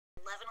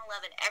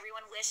11.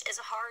 Everyone wish as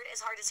hard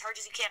as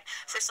you can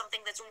for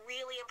something that's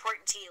really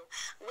important to you.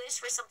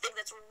 Wish for something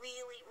that's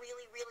really,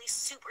 really, really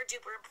super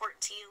duper important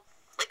to you.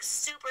 Like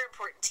super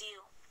important to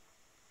you.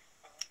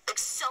 Like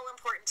so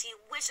important to you.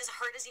 Wish as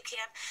hard as you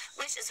can.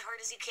 Wish as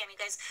hard as you can, you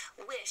guys.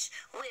 Wish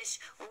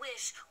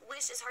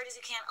as hard as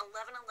you can.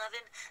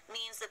 1111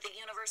 means that the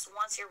universe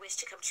wants your wish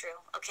to come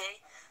true, okay?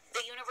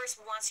 The universe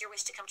wants your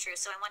wish to come true,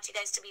 so I want you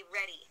guys to be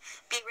ready.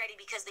 Be ready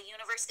because the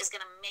universe is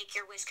going to make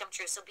your wish come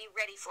true, so be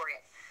ready for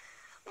it.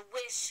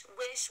 Wish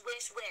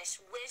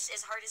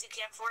as hard as you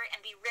can for it and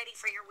be ready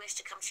for your wish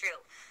to come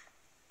true.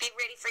 Be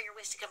ready for your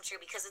wish to come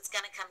true because it's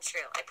going to come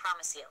true. I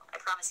promise you.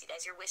 I promise you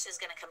guys, your wish is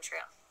going to come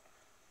true.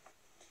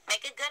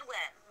 Make a good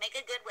one. Make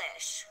a good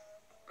wish.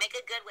 Make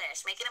a good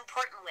wish. Make an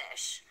important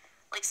wish.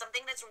 Like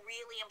something that's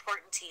really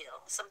important to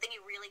you. Something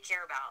you really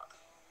care about.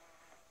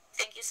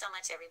 Thank you so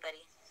much,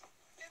 everybody.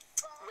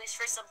 Wish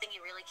for something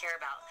you really care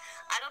about.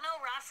 I don't know,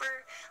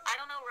 Roffer.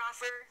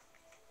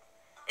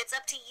 It's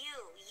up to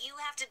you. You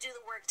have to do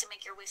the work to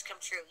make your wish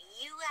come true.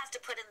 You have to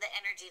put in the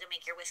energy to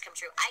make your wish come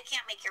true. I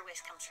can't make your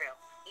wish come true.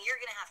 You're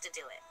going to have to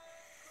do it.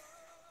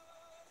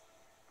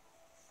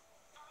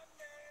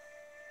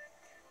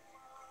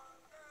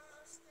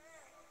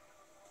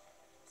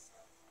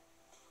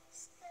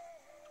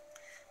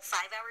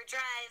 Five-hour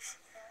drive.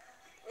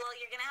 Well,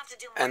 you're going to have to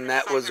do more. And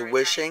that was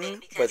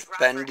Wishing with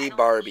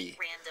BendyBarbie.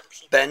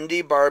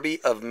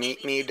 BendyBarbie of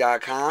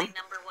MeetMe.com.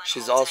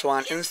 She's also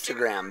on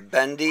Instagram,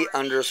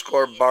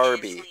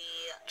 Bendy_Barbie.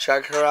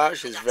 Check her out.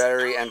 She's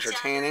very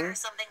entertaining.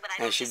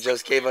 And she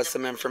just gave us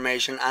some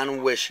information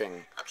on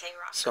wishing.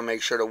 So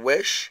make sure to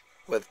wish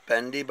with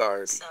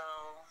BendyBarbie.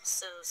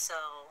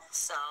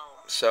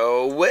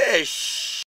 So wish.